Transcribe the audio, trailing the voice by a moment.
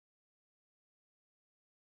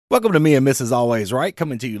Welcome to Me and Mrs. Always Right,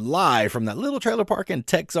 coming to you live from that little trailer park in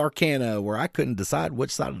Texarkana where I couldn't decide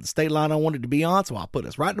which side of the state line I wanted to be on, so I put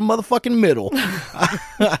us right in the motherfucking middle.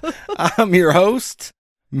 I'm your host,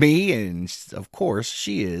 me, and of course,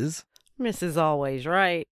 she is Mrs. Always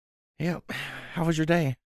Right. Yep. How was your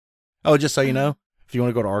day? Oh, just so you know, if you want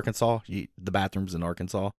to go to Arkansas, the bathroom's in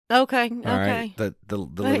Arkansas. Okay. All right. The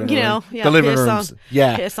living room. Yeah, the living room's.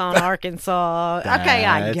 Piss on Arkansas. Okay,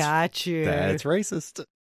 I got you. That's racist.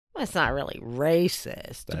 Well, it's not really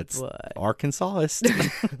racist. That's but... Arkansasist.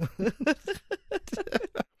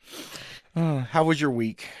 How was your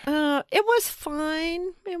week? It was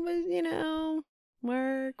fine. It was,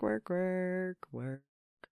 work.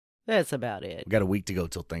 That's about it. We got a week to go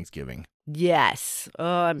till Thanksgiving. Yes.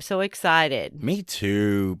 Oh, I'm so excited. Me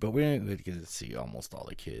too, but we didn't get to see almost all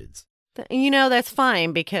the kids. That's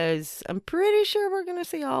fine because I'm pretty sure we're going to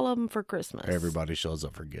see all of them for Christmas. Everybody shows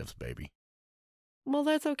up for gifts, baby. Well,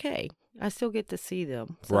 that's okay. I still get to see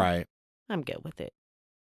them. So right. I'm good with it.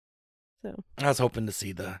 So I was hoping to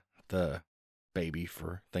see the baby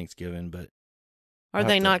for Thanksgiving, but are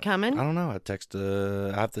they not coming? I don't know. I have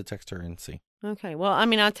to text her and see. Okay. Well, I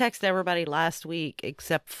texted everybody last week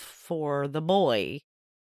except for the boy.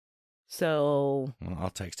 So Well,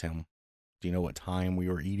 I'll text him. Do you know what time we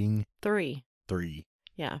were eating? 3.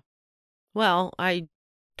 Yeah. Well, I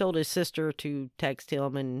told his sister to text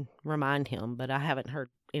him and remind him, but I haven't heard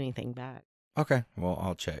anything back. Okay. Well,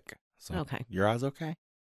 I'll check. So, okay. Your eyes okay?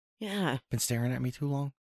 Yeah. Been staring at me too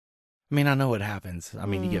long? I mean, I know what happens. I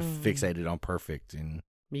mean, you get fixated on perfect and...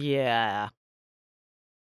 Yeah.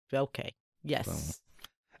 Okay. Yes.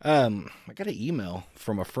 So, I got an email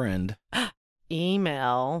from a friend.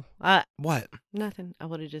 Email? What? Nothing. I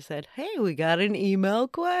would have just said, hey, we got an email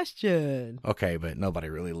question. Okay, but nobody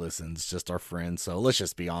really listens, just our friends, so let's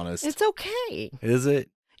just be honest. It's okay. Is it?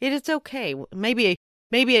 It is okay. Maybe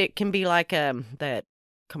it can be like that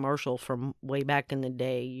commercial from way back in the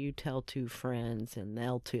day. You tell 2 friends, and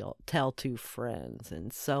they'll tell 2 friends,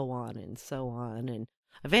 and so on and so on. And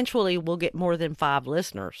eventually we'll get more than 5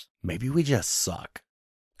 listeners. Maybe we just suck.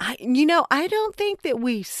 I don't think that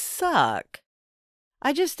we suck.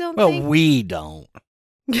 I just don't think... Well, we don't.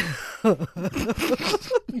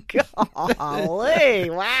 Golly,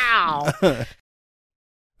 wow.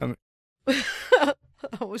 I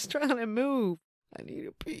was trying to move. I need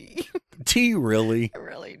to pee. Do you really? I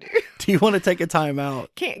really do. Do you want to take a time out?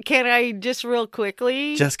 Can I just real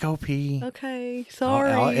quickly? Just go pee. Okay,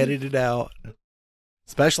 sorry. I'll edit it out.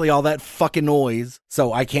 Especially all that fucking noise.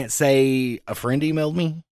 So I can't say a friend emailed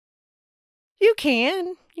me? You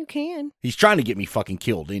can. He's trying to get me fucking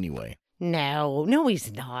killed anyway. No,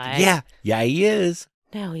 he's not. Yeah, he is.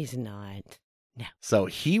 No, he's not. No. So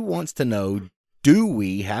he wants to know, do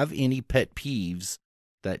we have any pet peeves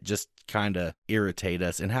that just kind of irritate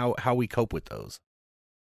us and how we cope with those?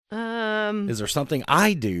 Is there something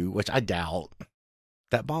I do, which I doubt,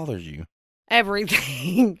 that bothers you?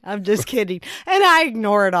 Everything. I'm just kidding. And I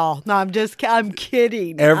ignore it all. No, I'm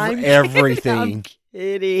kidding. Everything. I'm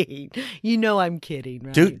kidding. You know I'm kidding,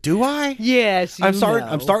 right? Do I? Yes, I'm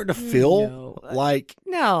starting to feel like...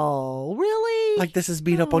 No, really? Like this is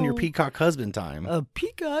beat up on your peacock husband time. A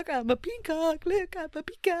peacock? I'm a peacock. Look, I'm a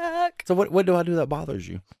peacock. So what do I do that bothers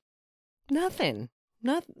you? Nothing.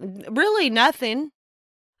 Really nothing.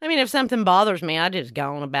 I mean, if something bothers me, I just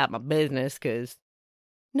go on about my business because...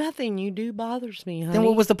 Nothing you do bothers me, honey. Then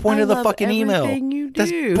what was the point of the fucking email? You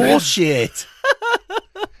do. That's bullshit.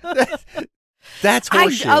 That's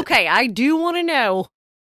horseshit. Okay, I do want to know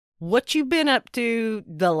what you've been up to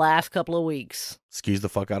the last couple of weeks. Excuse the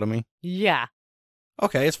fuck out of me? Yeah.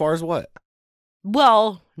 Okay, as far as what?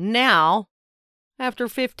 Well, now, after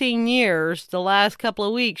 15 years, the last couple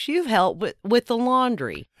of weeks, you've helped with the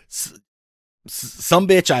laundry. Some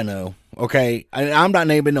bitch I know, okay? I'm not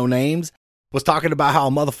naming no names. Was talking about how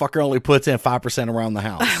a motherfucker only puts in 5% around the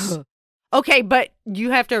house. Okay, but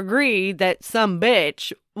you have to agree that some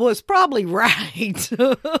bitch was probably right.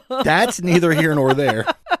 That's neither here nor there.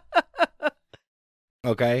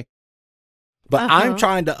 Okay? But I'm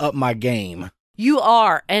trying to up my game. You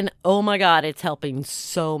are, and oh my God, it's helping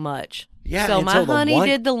so much. Yeah, so my honey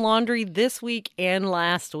did the laundry this week and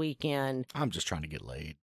last weekend. I'm just trying to get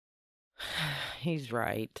laid. He's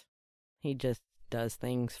right. He just does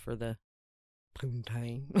things for the...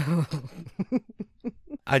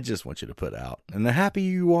 I just want you to put out. And the happier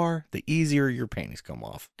you are, the easier your panties come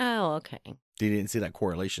off. Oh, okay. You didn't see that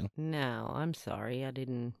correlation? No, I'm sorry. I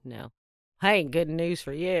didn't know. Hey, good news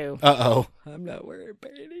for you. Uh-oh. I'm not wearing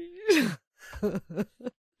panties. Well,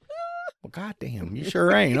 goddamn, you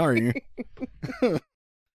sure ain't, are you? I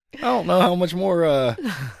don't know how much more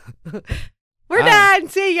We're done.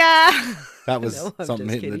 See ya. That was No, I'm something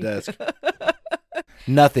just hitting the desk.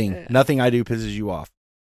 kidding. Nothing I do pisses you off.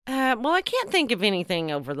 Well, I can't think of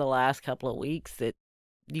anything over the last couple of weeks that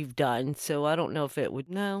you've done, so I don't know if it would.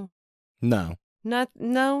 No,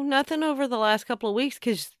 nothing over the last couple of weeks.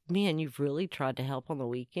 Because man, you've really tried to help on the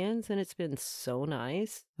weekends, and it's been so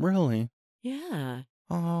nice. Really? Yeah.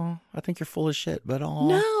 Oh, I think you're full of shit, but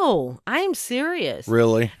No, I'm serious.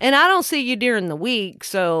 Really? And I don't see you during the week,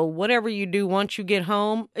 so whatever you do once you get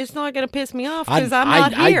home, it's not going to piss me off because I'm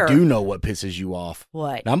not here. I do know what pisses you off.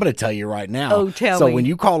 What? And I'm going to tell you right now. Oh, tell me. So when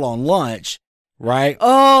you call on lunch, right?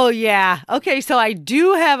 Oh, yeah. Okay, so I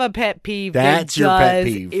do have a pet peeve That's that your pet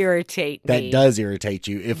does peeve. irritate me. That does irritate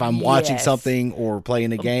you. If I'm watching Yes. something or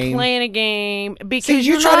playing a game. Playing a game because See,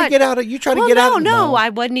 you you're try not... to get out of. You try to Well, get out. No, I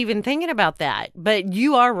wasn't even thinking about that. But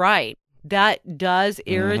you are right. That does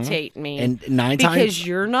irritate me. And 9 times because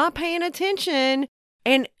you're not paying attention,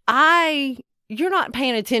 and you're not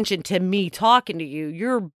paying attention to me talking to you.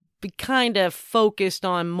 You're kind of focused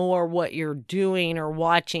on more what you're doing or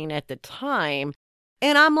watching at the time.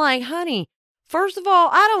 And I'm like, honey, first of all,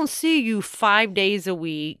 I don't see you 5 days a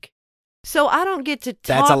week, so I don't get to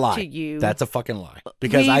That's a lie. talk to you. That's a fucking lie.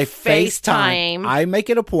 Because We I FaceTime. I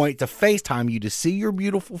make it a point to FaceTime you to see your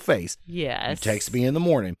beautiful face. Yes. You text me in the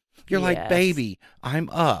morning. You're like, Yes. baby, I'm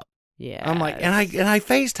up. Yeah. I'm like, and I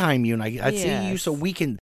FaceTime you and I see you Yes. so we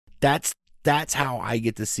can. That's how I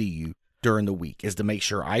get to see you during the week is to make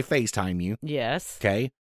sure I FaceTime you. Yes.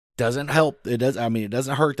 Okay, doesn't help. It does. I mean, it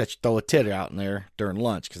doesn't hurt that you throw a tit out in there during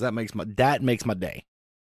lunch because that makes my day.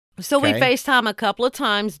 So we Okay. FaceTime a couple of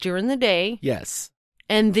times during the day. Yes.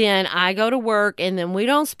 And then I go to work, and then we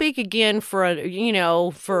don't speak again for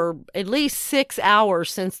at least 6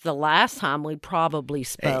 hours since the last time we probably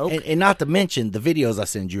spoke. And not to mention the videos I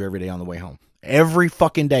send you every day on the way home. Every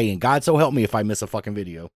fucking day. And God so help me if I miss a fucking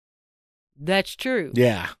video. That's true.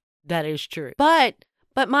 Yeah. That is true. But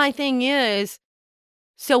my thing is,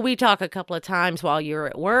 so we talk a couple of times while you're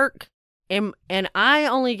at work, and I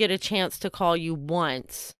only get a chance to call you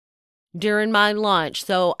once during my lunch.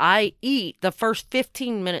 So I eat the first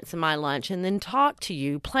 15 minutes of my lunch and then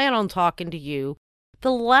plan on talking to you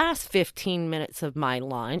the last 15 minutes of my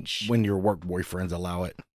lunch. When your work boyfriends allow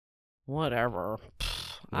it. Whatever.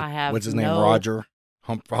 I have What's his name? Roger?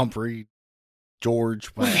 Humphrey?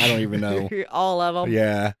 George? I don't even know. All of them.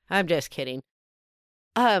 Yeah. I'm just kidding.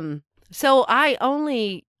 So I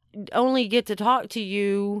only get to talk to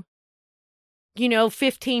you,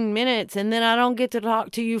 15 minutes, and then I don't get to talk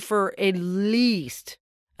to you for at least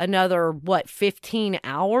another 15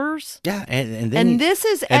 hours. Yeah, and then this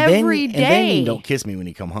is and every then, day. And then you don't kiss me when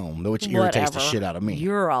you come home, which irritates the Whatever. shit out of me.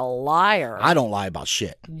 You're a liar. I don't lie about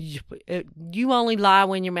shit. You only lie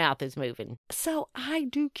when your mouth is moving. So I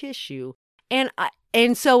do kiss you.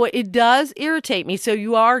 And so it does irritate me. So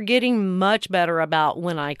you are getting much better about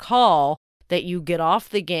when I call that you get off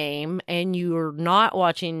the game and you're not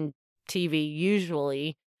watching TV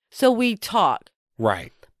usually. So we talk.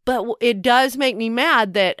 Right. But it does make me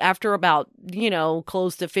mad that after about,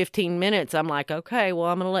 close to 15 minutes, I'm like, okay, well,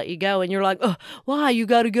 I'm going to let you go. And you're like, oh, why? You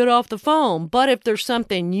got to get off the phone. But if there's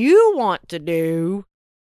something you want to do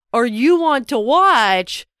or you want to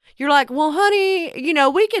watch, you're like, well, honey,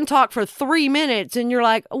 we can talk for 3 minutes. And you're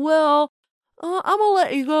like, well, I'm going to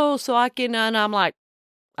let you go so I can. And I'm like,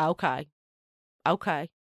 okay.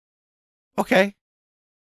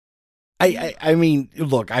 I mean,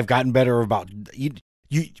 look, I've gotten better about you.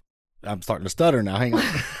 I'm starting to stutter now. Hang on.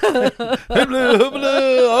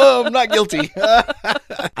 Oh, I'm not guilty.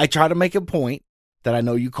 I try to make a point that I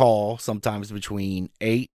know you call sometimes between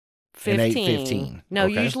 8 and 8:15. No,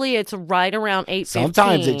 okay? usually it's right around 8:15.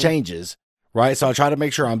 Sometimes it changes, right? So I try to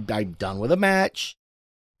make sure I'm done with a match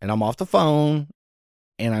and I'm off the phone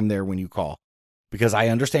and I'm there when you call because I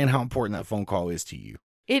understand how important that phone call is to you.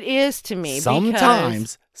 It is to me.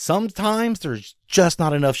 Sometimes there's just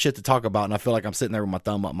not enough shit to talk about, and I feel like I'm sitting there with my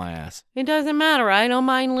thumb up my ass. It doesn't matter. I don't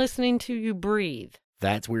mind listening to you breathe.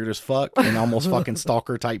 That's weird as fuck and almost fucking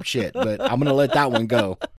stalker type shit, but I'm gonna let that one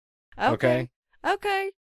go. Okay.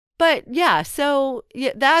 But yeah, so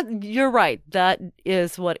that you're right. That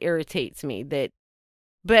is what irritates me.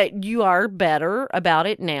 But you are better about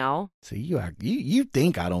it now. See, you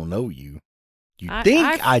think I don't know you. I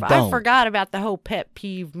don't. I forgot about the whole pet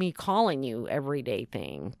peeve, me calling you everyday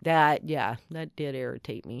thing. That did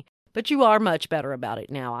irritate me. But you are much better about it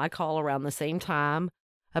now. I call around the same time,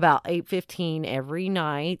 about 8:15 every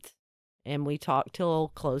night. and we talk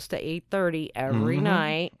till close to 8:30 every Mhm.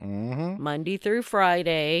 night, Mm-hmm. Monday through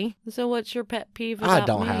Friday. So what's your pet peeve I about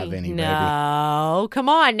don't me? have any, baby. No, come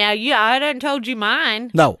on now. I didn't told you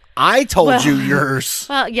mine. No, I told Well- you yours.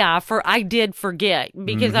 Well, yeah, I did forget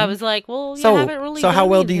because I Mhm. was like, well, you So, haven't really. so how done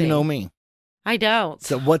well do you anything. know me? I don't.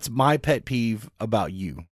 So what's my pet peeve about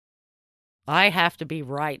you? I have to be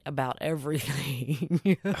right about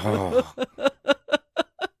everything. Oh.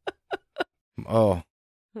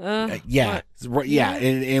 Oh, yeah, yeah,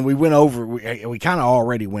 and we went over. We kind of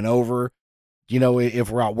already went over. You know, if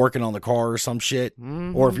we're out working on the car or some shit,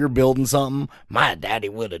 or if you're building something, my daddy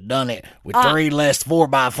would have done it with 3 less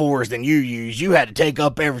 4x4s than you use. You had to take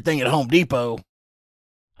up everything at Home Depot.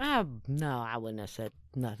 No, I wouldn't have said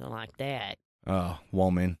nothing like that. Oh,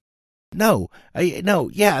 woman. No, no,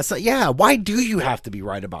 yeah, so yeah. Why do you have to be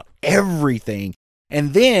right about everything?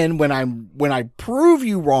 And then when I prove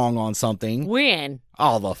you wrong on something, When?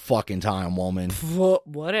 all the fucking time, woman,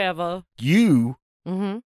 Whatever. you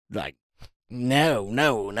Mm-hmm. like,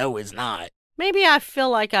 no, it's not. Maybe I feel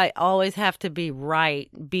like I always have to be right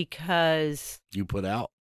because You put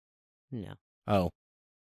out. no. Oh,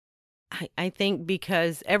 I think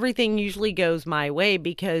because everything usually goes my way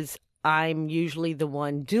because I'm usually the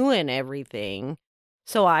one doing everything.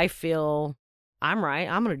 So I feel I'm right.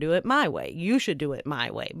 I'm going to do it my way. You should do it my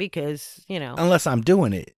way because, unless I'm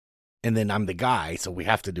doing it, and then I'm the guy, so we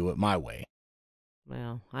have to do it my way.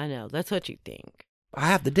 well, I know. That's what you think. I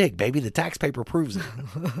have the dick, baby. The tax paper proves it.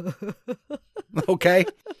 Okay,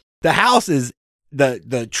 the house is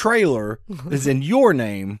the trailer is in your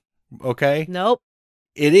name. Okay, Nope.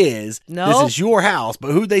 it is. Nope. This is your house,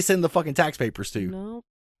 but who'd they send the fucking tax papers to? Nope.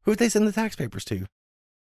 Who'd they send the tax papers to?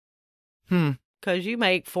 Because you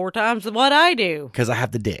make 4 times what I do. Because I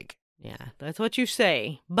have the dick. Yeah, that's what you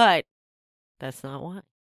say. But that's not why.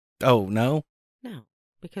 Oh, no? No,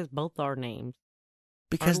 because both our names.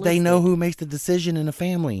 Because Are they know listed. who makes the decision in a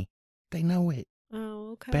family. They know it,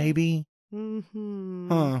 Oh, okay. baby. Mm-hmm.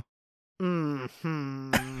 Huh.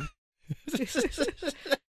 Mm-hmm.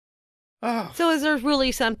 Oh. So is there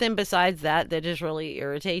really something besides that just really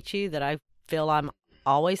irritates you that I feel I'm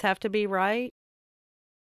always have to be right?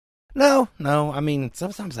 No. I mean,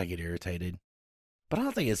 sometimes I get irritated. But I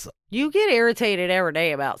don't think it's You get irritated every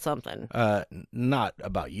day about something. not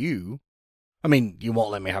about you. I mean, you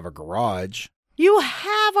won't let me have a garage. You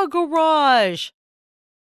have a garage.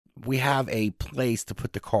 We have a place to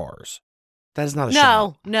put the cars. That is not a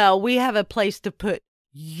shop. No, we have a place to put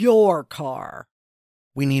your car.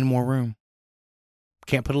 We need more room.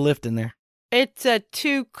 Can't put a lift in there. It's a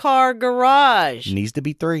 2-car garage. It needs to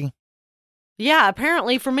be 3. Yeah,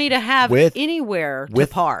 apparently for me to have anywhere to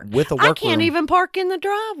park. With a I work can't room. even park in the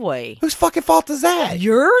driveway. Whose fucking fault is that?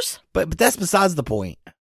 Yours? But that's besides the point.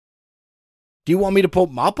 Do you want me to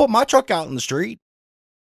I'll put my truck out in the street.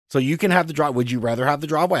 So you can have the drive. Would you rather have the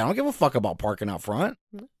driveway? I don't give a fuck about parking out front.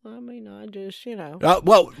 I mean, I just,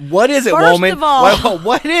 Well, what is it, First woman? of all- Well,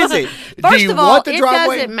 what is it? First Do you of all, want the it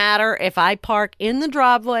driveway? doesn't matter if I park in the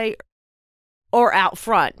driveway or out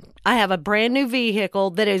front. I have a brand new vehicle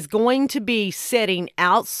that is going to be sitting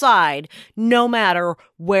outside no matter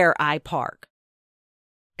where I park.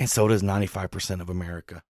 And so does 95% of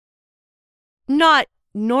America. Not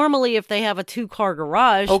normally if they have a 2-car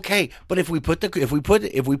garage. Okay, but if we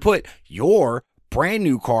put your brand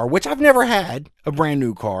new car, which I've never had a brand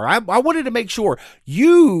new car, I wanted to make sure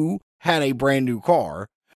you had a brand new car,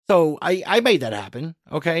 so I made that happen.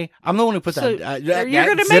 Okay, I'm the one who put So that. you're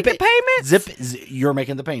going to make the payments? Zip it. You're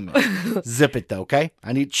making the payment. Zip it though. Okay,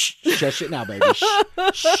 I need shush it now, baby.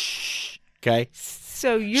 Shh. Okay.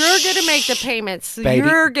 So you're going to make the payments. So Baby,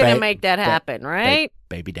 you're going to ba- make that happen, right?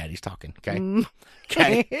 Baby daddy's talking. Okay. Mm.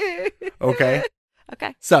 Okay. Okay.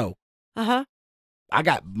 Okay. So Uh-huh. I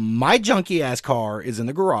got my junky ass car is in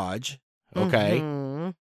the garage. Okay.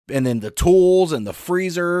 Mhm. And then the tools and the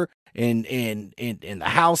freezer and the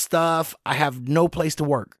house stuff. I have no place to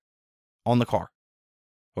work on the car.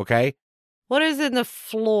 Okay. What is in the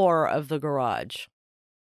floor of the garage?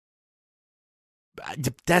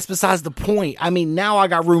 That's besides the point. I mean, now I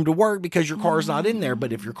got room to work because your car's not in there.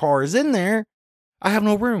 But if your car is in there, I have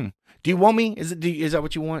no room. Do you want me? Is that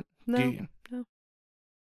what you want? No. Do you, No.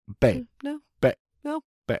 babe, No. Ba- No.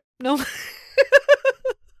 Ba- No.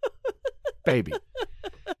 baby,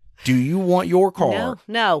 do you want your car?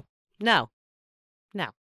 No.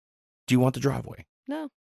 Do you want the driveway? No.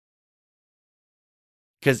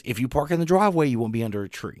 Because if you park in the driveway, you won't be under a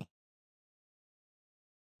tree.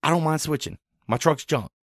 I don't mind switching. My truck's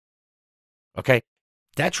junk. Okay?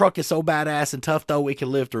 That truck is so badass and tough, though, it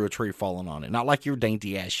can live through a tree falling on it. Not like your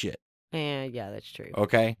dainty ass shit. Yeah, that's true.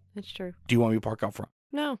 Okay? That's true. Do you want me to park out front?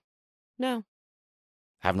 No. No,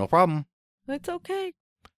 Have no problem. it's okay.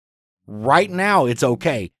 Right now, it's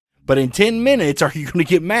okay. But in 10 minutes, are you going to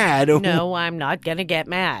get mad? No, I'm not going to get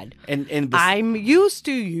mad. And I'm used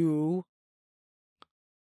to you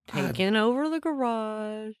God, taking over the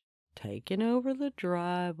garage, taking over the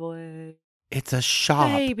driveway. it's a shop.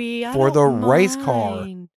 Baby, I for the don't race car.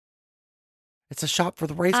 mind. It's a shop for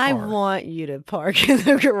the race I car. want you to park in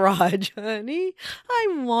the garage, honey. I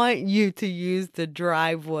want you to use the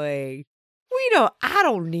driveway. I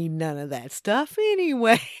don't need none of that stuff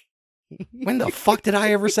anyway. When the fuck did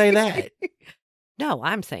I ever say that? No,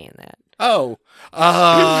 I'm saying that. Oh,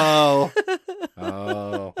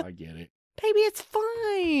 I get it. Baby, it's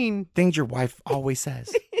fine. Things your wife always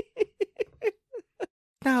says.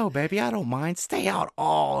 No, baby, I don't mind. Stay out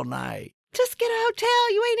all night. Just get a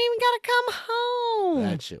hotel. You ain't even got to come home.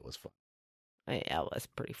 That shit was fun. Yeah, it was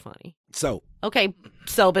pretty funny. So, Okay,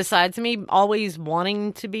 so besides me always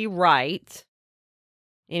wanting to be right,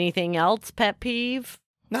 anything else pet peeve?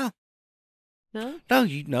 no, No?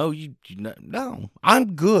 no.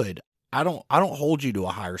 I'm good. I don't hold you to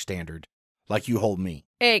a higher standard like you hold me.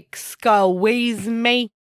 Excuse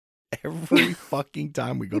me. Every fucking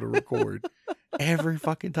time we go to record. Every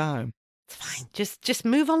fucking time. It's fine. Just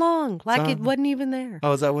move along like it Son. wasn't even there.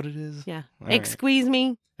 Oh, is that what it is? Yeah. All right. Excuse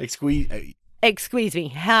me. Excuse me.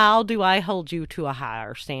 How do I hold you to a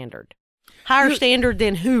higher standard? Higher standard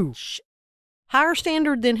than who? Higher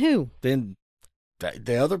standard than who? Then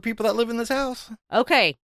the other people that live in this house?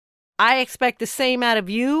 Okay. I expect the same out of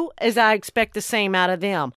you as I expect the same out of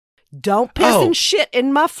them. Don't piss Oh. and shit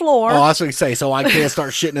in my floor. Oh, that's what you say. So I can't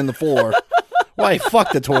start shitting in the floor. Wait,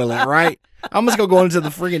 fuck the toilet, right? I'm just going to go into the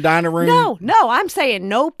freaking dining room. No, I'm saying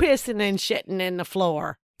no pissing and shitting in the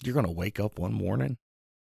floor. You're going to wake up one morning.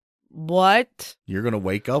 What? You're going to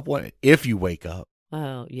wake up if you wake up.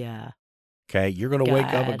 Oh, yeah. Okay. You're going to wake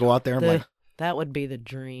up and God. go out there and That would be the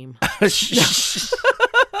dream.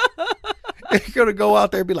 you're going to go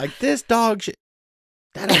out there and be like, this dog shit.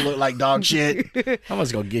 That don't look like dog shit. I'm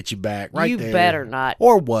just going to get you back right you there. better not.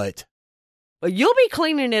 Or what? Well, you'll be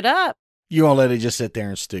cleaning it up. You going to let it just sit there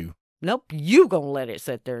and stew? Nope, you gonna let it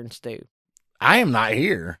sit there and stew. I am not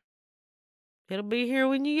here. It'll be here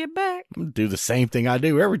when you get back. I'm going to do the same thing I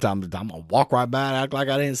do every time. I'm going to walk right by and act like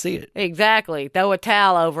I didn't see it. Exactly. Throw a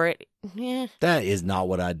towel over it. Yeah. That is not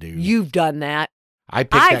what I do. You've done that. I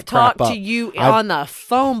picked I've that crap talked up. to you on the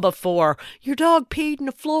phone before. Your dog peed in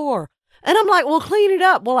the floor. And I'm like, well, clean it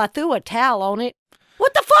up. Well, I threw a towel on it.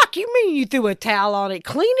 What the fuck you mean you threw a towel on it?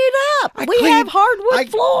 Clean it up. We have hardwood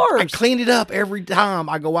floors. I clean it up every time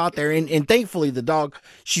I go out there. And thankfully, the dog,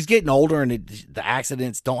 she's getting older and the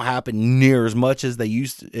accidents don't happen near as much as they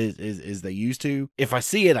used to. If I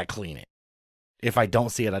see it, I clean it. If I don't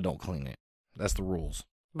see it, I don't clean it. That's the rules.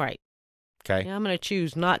 Right. Okay? Yeah, I'm going to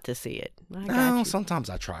choose not to see it. I got No, you. sometimes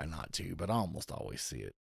I try not to, but I almost always see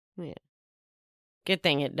it. Yeah. Good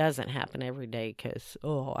thing it doesn't happen every day because,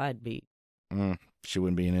 I'd be, She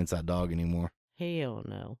wouldn't be an inside dog anymore. hell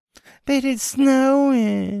no. But it's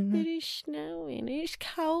snowing. It is snowing. It's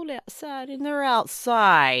cold outside, and they're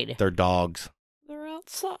outside. They're dogs. They're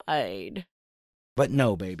outside. But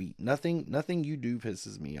no, baby. Nothing you do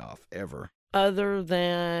pisses me off, ever. Other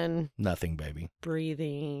than Nothing, baby.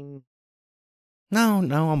 breathing. No,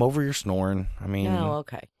 I'm over your snoring. I mean, No,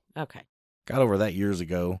 okay. got over that years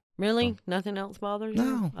ago. Really? Nothing else bothers you?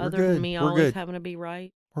 No, we're Other good. than me We're always good. having to be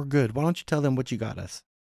right? We're good. Why don't you tell them what you got us?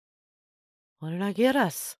 What did I get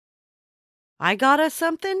us? I got us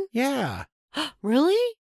something? Yeah. Really?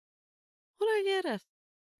 What did I get us?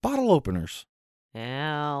 Bottle openers.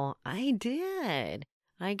 Well, I did.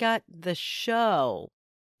 I got the show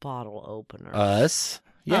bottle openers. Us.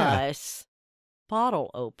 Yeah. Us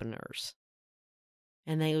bottle openers.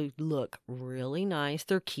 And they look really nice.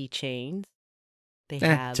 They're keychains. They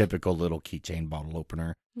have Typical little keychain bottle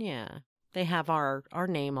opener. Yeah. They have our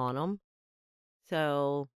name on them.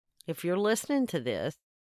 So if you're listening to this,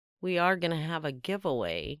 we are going to have a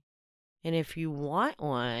giveaway. And if you want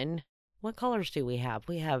one, what colors do we have?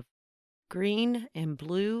 We have green and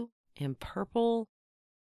blue and purple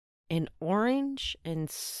and orange and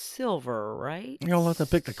silver, right? You'll let them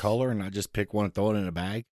pick the color and not just pick one and throw it in a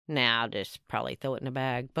bag. Nah, I'll just probably throw it in a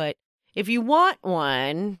bag. But if you want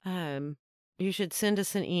one, you should send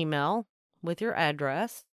us an email with your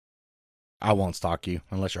address. I won't stalk you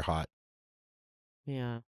unless you're hot.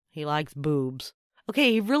 Yeah, he likes boobs.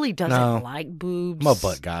 Okay, he really doesn't No. like boobs. I'm a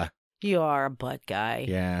butt guy. You are a butt guy.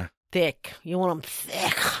 Yeah. Thick. You want them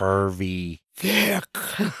thick. Curvy. Thick.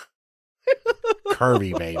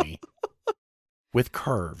 Curvy, baby. With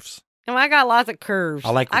curves. And I got lots of curves. I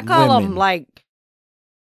like I call them women. like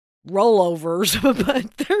rollovers,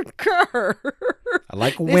 but they're curved. I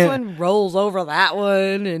like This women. one rolls over that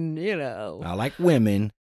one, and I like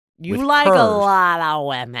women you with like a curves. lot of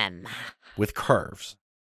women. with curves.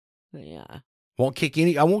 Yeah, I won't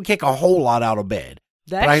kick a whole lot out of bed,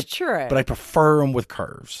 that's true. but I prefer them with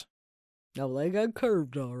curves. No, they got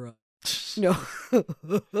curved all right. No.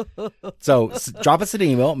 So drop us an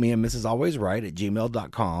email, me and Mrs. Always Right at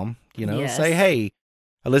gmail.com. Yes. Say, hey,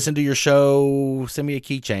 I listened to your show. Send me a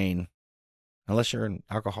keychain. Unless you're an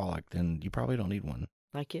alcoholic, then you probably don't need one.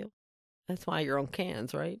 Like you. That's why you're on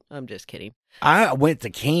cans, right? I'm just kidding. I went to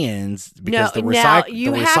cans because No, the now,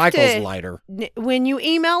 you have recycle's to- lighter. When you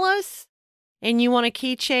email us and you want a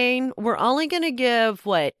keychain, we're only going to give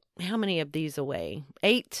how many of these away?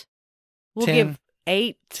 8? We'll 10. give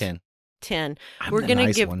 8. 10. 10. I'm We're the going to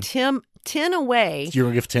nice give one. 10 away. You're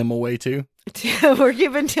going to give Tim away too? We're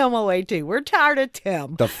giving Tim away too. We're tired of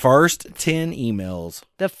Tim. The first 10 emails.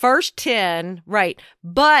 The first 10, right.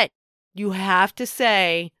 But you have to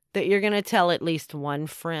say that you're going to tell at least one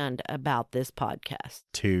friend about this podcast.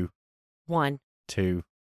 2. One. 2.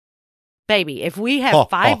 Baby, if we have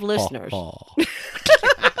 5 listeners.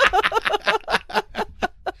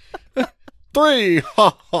 3.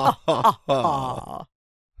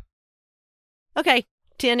 Okay,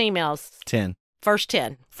 10 emails. 10. First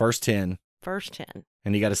 10. First 10. First 10.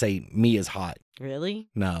 And you got to say, me is hot. Really?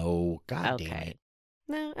 No. God damn Okay. it.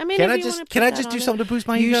 No, I mean, Can if I you just wanna can put I that just do on something to boost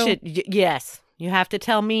my it, you ego? should. Yes, you have to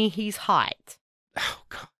tell me he's hot. Oh,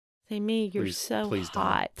 God. Say me, you're Please- so please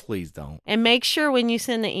hot. Don't. Please don't. And make sure when you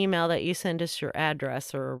send the email that you send us your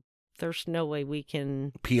address, or there's no way we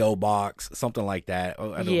can. P.O. box, something like that.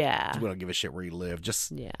 Oh, Yeah. We don't give a shit where you live.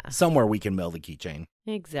 Just Yeah, somewhere we can mail the keychain.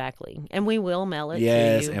 exactly. And we will mail it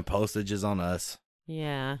Yes, to you. and postage is on us.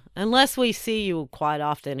 Yeah, unless we see you quite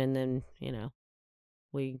often, and then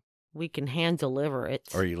we can hand deliver it.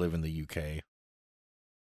 Or you live in the UK.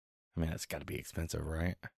 I mean, that's got to be expensive,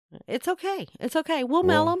 right? It's okay. It's okay. We'll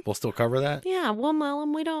mail them. We'll still cover that? Yeah, we'll mail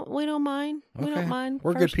them. We don't mind. We Okay. don't mind.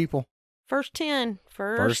 We're good people. First 10.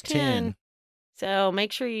 First 10. So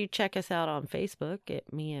make sure you check us out on Facebook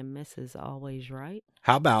at Me and Mrs. Always Right.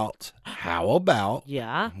 How about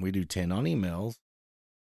Yeah. we do 10 on emails?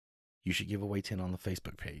 You should give away 10 on the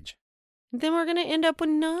Facebook page. Then we're going to end up with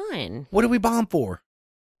 9. What do we bomb for?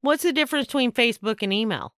 What's the difference between Facebook and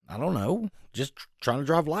email? I don't know. Just trying to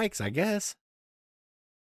drive likes, I guess.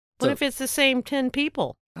 What So- if it's the same 10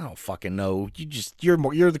 people? I don't fucking know.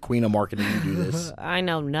 You're the queen of marketing. You do this. I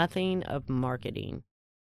know nothing of marketing.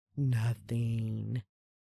 Nothing.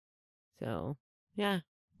 So, yeah.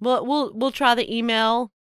 We'll try the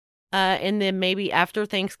email and then maybe after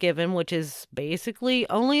Thanksgiving, which is basically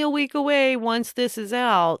only a week away once this is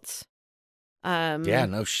out. Yeah,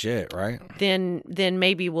 no shit, right? Then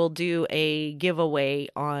maybe we'll do a giveaway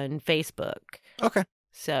on Facebook. Okay.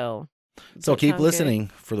 So So that keep sound good? listening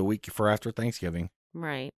for the week for after Thanksgiving.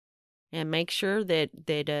 Right. And make sure that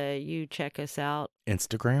you check us out.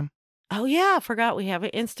 Instagram. Oh yeah, I forgot we have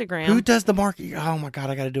an Instagram. Who does the market? Oh my God,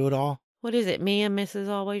 I got to do it all. What is it? Me and Mrs.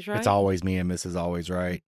 Always Right? It's always me and Mrs. Always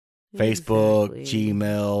Right. Facebook, Exactly.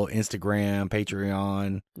 Gmail, Instagram,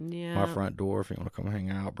 Patreon, Yeah. my front door if you want to come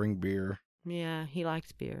hang out, bring beer. Yeah, he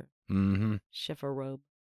likes beer. Mm-hmm. Schiffer robe.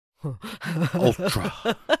 Ultra.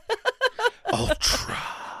 Ultra.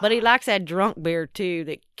 But he likes that drunk beer too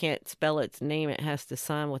that can't spell its name. It has to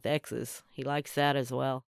sign with X's. He likes that as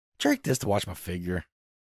well. Drink this to watch my figure.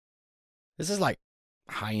 This is like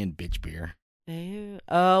high-end bitch beer.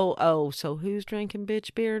 Oh, so who's drinking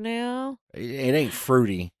bitch beer now? It ain't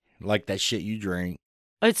fruity like that shit you drink.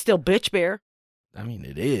 It's still bitch beer. I mean,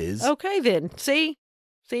 it is. Okay then. See,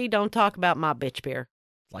 don't talk about my bitch beer.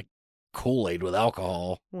 Kool-Aid with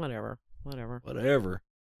alcohol. Whatever. Whatever.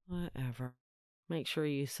 Make sure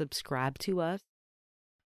you subscribe to us.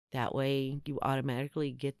 That way you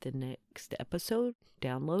automatically get the next episode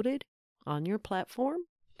downloaded on your platform.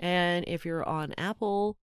 And if you're on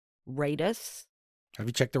Apple, rate us. Have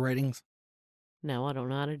you checked the ratings? No, I don't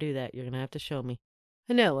know how to do that. You're going to have to show me.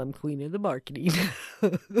 I know I'm queen of the marketing.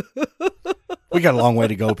 We got a long way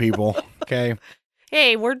to go, people. Okay.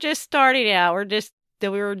 Hey, we're just starting out. We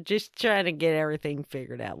were just trying to get everything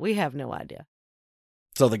figured out. We have no idea.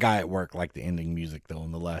 So the guy at work liked the ending music, though,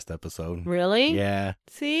 in the last episode. Really? Yeah.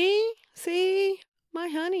 See, my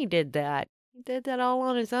honey did that. He did that all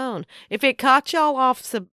on his own. If it caught y'all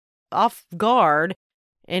off guard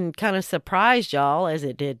and kind of surprised y'all, as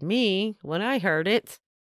it did me when I heard it,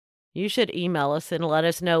 you should email us and let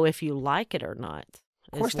us know if you like it or not.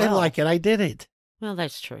 Of course they like it. I did it. Well,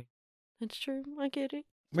 that's true. That's true. I get it.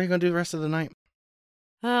 What are you going to do the rest of the night?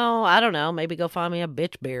 Oh, I don't know. Maybe go find me a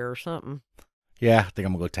bitch beer or something. Yeah, I think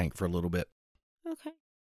I'm gonna go tank for a little bit. Okay.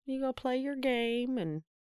 You go play your game, and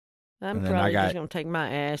I'm And then probably just going to take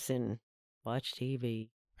my ass and watch TV.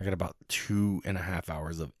 I got about 2.5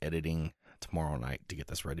 hours of editing tomorrow night to get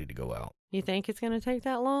this ready to go out. You think it's going to take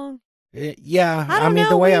that long? Yeah, I don't mean know,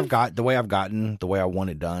 the way the way I want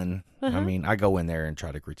it done. Uh-huh. I mean, I go in there and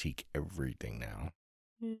try to critique everything now.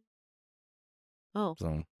 Yeah. Oh,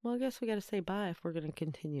 So well, I guess we got to say bye if we're going to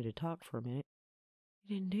continue to talk for a minute.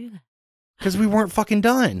 You didn't do that. because we weren't fucking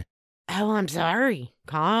done. Oh, I'm sorry.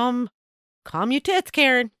 Calm your tits,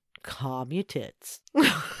 Karen. Calm your tits.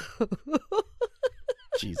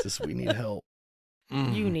 Jesus, we need help.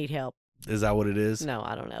 You need help. Is that what it is? No,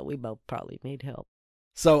 I don't know. We both probably need help.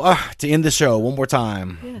 So, to end the show, one more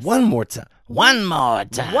time. Yes. One more time.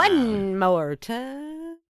 One more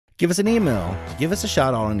time. Give us an email. Give us a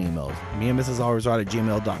shout out on emails. Me and Mrs. Always Right at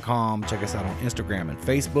gmail.com. Check us out on Instagram and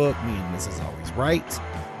Facebook. Me and Mrs. Always Right.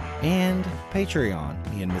 And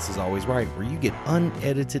Patreon. Me and Mrs. Always Right, where you get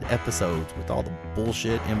unedited episodes with all the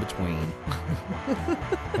bullshit in between.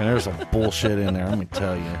 And there's some bullshit in there, let me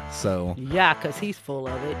tell you. So, Yeah, because he's full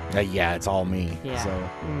of it. yeah, it's all me. Yeah. So,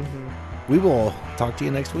 Mm-hmm. we will talk to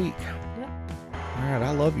you next week. Yep. All right,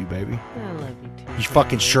 I love you, baby. I love you too. You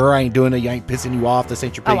fucking sure I ain't doing it? You ain't pissing you off? This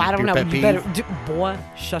ain't your, Oh, I don't know. pet You peeve? better, boy,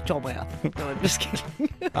 shut your mouth. No, I'm just kidding.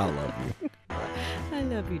 I love you. I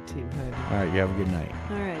love you too, honey. All right, you have a good night.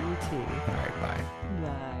 All right, you too. All right, bye.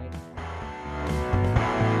 Bye.